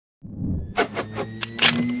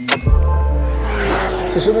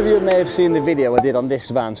So some of you may have seen the video I did on this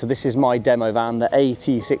van. So this is my demo van, the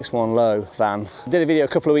T6.1 low van. I did a video a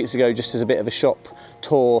couple of weeks ago just as a bit of a shop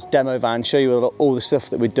tour demo van, show you all the stuff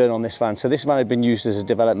that we've done on this van. So this van had been used as a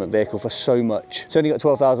development vehicle for so much. It's only got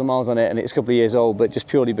 12,000 miles on it and it's a couple of years old, but just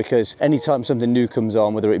purely because anytime something new comes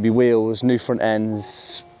on, whether it be wheels, new front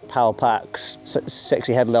ends, power packs,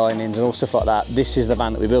 sexy headlinings and all stuff like that, this is the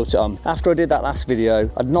van that we built it on. After I did that last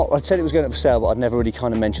video, I'd said it was going up for sale, but I'd never really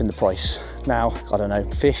kind of mentioned the price. Now, I don't know,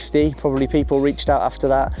 50 probably people reached out after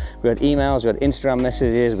that. We had emails, we had Instagram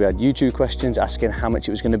messages, we had YouTube questions asking how much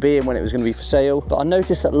it was going to be and when it was going to be for sale. But I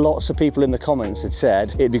noticed that lots of people in the comments had said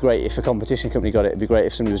it'd be great if a competition company got it, it'd be great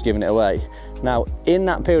if somebody was giving it away. Now, in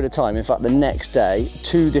that period of time, in fact, the next day,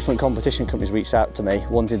 2 different competition companies reached out to me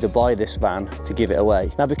wanting to buy this van to give it away.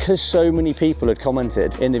 Now, because so many people had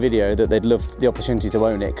commented in the video that they'd love the opportunity to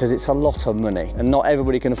own it, because it's a lot of money and not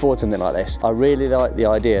everybody can afford something like this, I really like the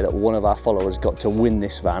idea that one of our followers got to win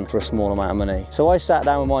this van for a small amount of money. So I sat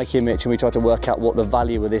down with Mikey and Mitch and we tried to work out what the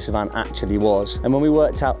value of this van actually was. And when we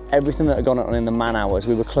worked out everything that had gone on in the man hours,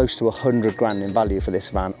 we were close to 100 grand in value for this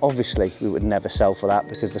van. Obviously, we would never sell for that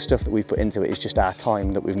because the stuff that we put into it is just our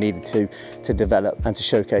time that we've needed to develop and to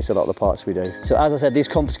showcase a lot of the parts we do. So as I said, these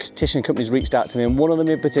competition companies reached out to me and one of them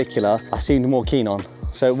in particular I seemed more keen on.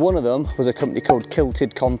 So one of them was a company called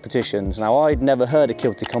Kilted Competitions. Now, I'd never heard of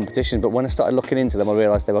Kilted Competitions, but when I started looking into them, I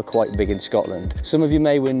realised they were quite big in Scotland. Some of you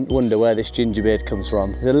may wonder where this ginger beard comes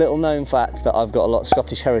from. There's a little known fact that I've got a lot of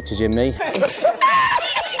Scottish heritage in me.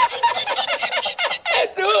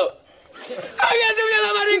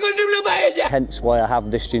 Hence why I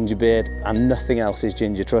have this ginger beard and nothing else is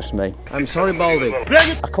ginger, trust me. I'm sorry, Baldy.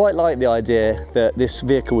 I quite like the idea that this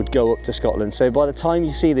vehicle would go up to Scotland. So by the time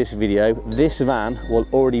you see this video, this van will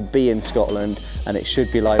already be in Scotland and it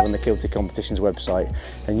should be live on the Kilted Competitions website.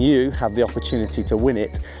 And you have the opportunity to win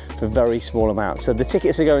it for very small amounts. So the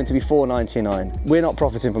tickets are going to be £4.99. We're not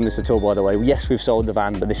profiting from this at all, by the way. Yes, we've sold the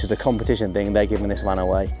van, but this is a competition thing. They're giving this van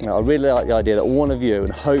away. Now, I really like the idea that one of you,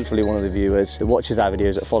 and hopefully one of the viewers that watches our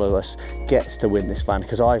videos, that follow us, gets to win this van,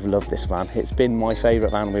 because I've loved this van. It's been my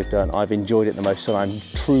favourite van we've done. I've enjoyed it the most, and I'm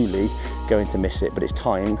truly going to miss it. But it's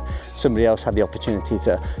time somebody else had the opportunity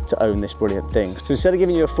to own this brilliant thing. So instead of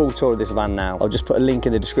giving you a full tour of this van now, I'll just put a link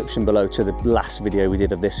in the description below to the last video we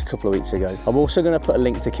did of this a couple of weeks ago. I'm also going to put a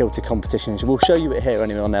link to Kilted Competitions. We'll show you it here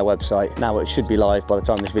anyway on their website. Now it should be live by the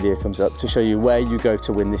time this video comes up, to show you where you go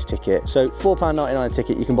to win this ticket. So £4.99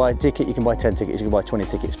 ticket, you can buy a ticket, you can buy 10 tickets, you can buy 20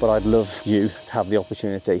 tickets, but I'd love you to have the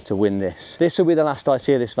opportunity to win this. This will be the last I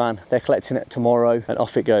see of this van. They're collecting it tomorrow and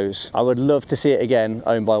off it goes. I would love to see it again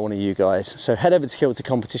owned by one of you guys. So head over to Kilted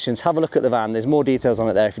Competitions, have a look at the van. There's more details on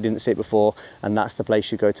it there if you didn't see it before, and that's the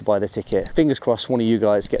place you go to buy the ticket. Fingers crossed one of you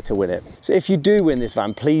guys get to win it. So if you do win this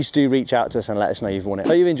van, please do reach out to us and let us know you've won it.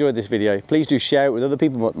 Hope you've enjoyed this video. Please do share it with other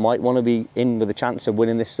people that might want to be in with a chance of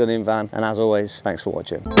winning this stunning van. And as always, thanks for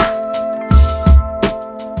watching.